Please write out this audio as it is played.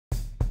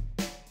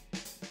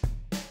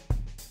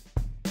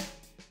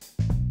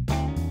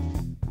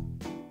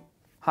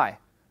Hi,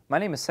 my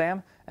name is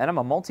Sam, and I'm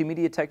a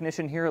multimedia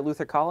technician here at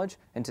Luther College,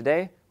 and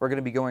today we're going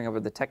to be going over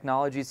the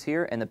technologies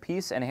here in the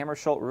Peace and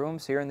Hammarskjold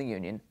rooms here in the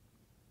Union.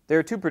 There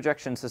are two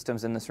projection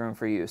systems in this room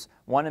for use,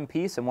 one in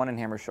Peace and one in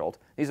Hammarskjold.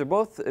 These are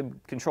both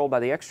controlled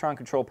by the Extron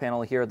control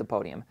panel here at the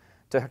podium.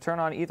 To turn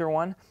on either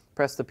one,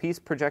 press the Peace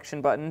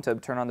projection button to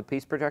turn on the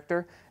Peace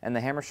projector, and the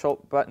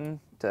Hammarskjold button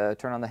to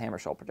turn on the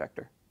Hammarskjold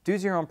projector. To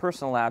use your own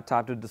personal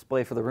laptop to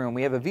display for the room,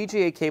 we have a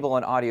VGA cable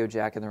and audio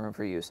jack in the room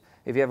for use.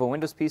 If you have a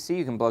Windows PC,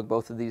 you can plug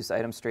both of these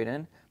items straight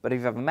in, but if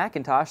you have a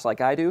Macintosh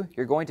like I do,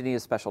 you're going to need a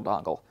special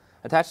dongle.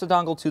 Attach the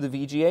dongle to the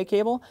VGA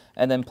cable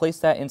and then place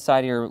that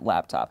inside your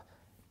laptop.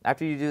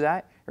 After you do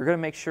that, you're going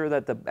to make sure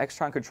that the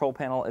Extron control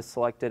panel is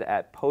selected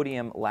at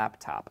Podium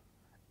Laptop.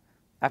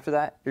 After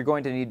that, you're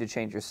going to need to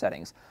change your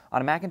settings.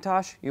 On a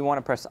Macintosh, you want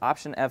to press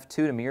Option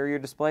F2 to mirror your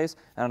displays,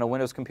 and on a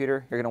Windows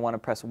computer, you're going to want to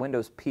press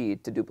Windows P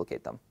to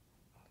duplicate them.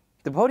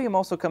 The Podium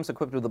also comes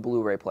equipped with a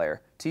Blu-ray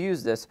player. To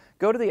use this,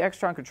 go to the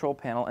Extron control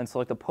panel and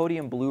select the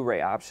Podium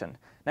Blu-ray option.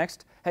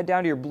 Next, head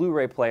down to your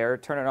Blu-ray player,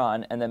 turn it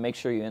on, and then make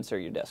sure you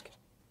insert your disc.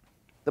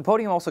 The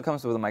Podium also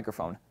comes with a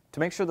microphone. To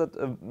make sure that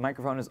the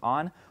microphone is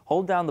on,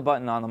 hold down the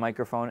button on the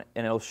microphone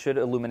and it should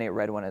illuminate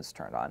red when it's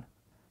turned on.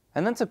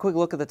 And that's a quick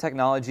look at the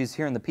technologies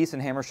here in the Peace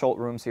and Hammarskjold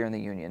rooms here in the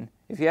Union.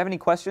 If you have any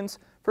questions,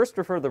 first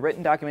refer to the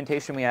written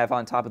documentation we have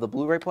on top of the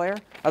Blu-ray player.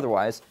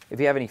 Otherwise, if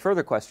you have any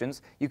further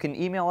questions, you can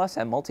email us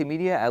at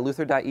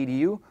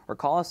multimedia@luther.edu or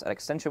call us at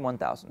extension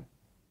 1000.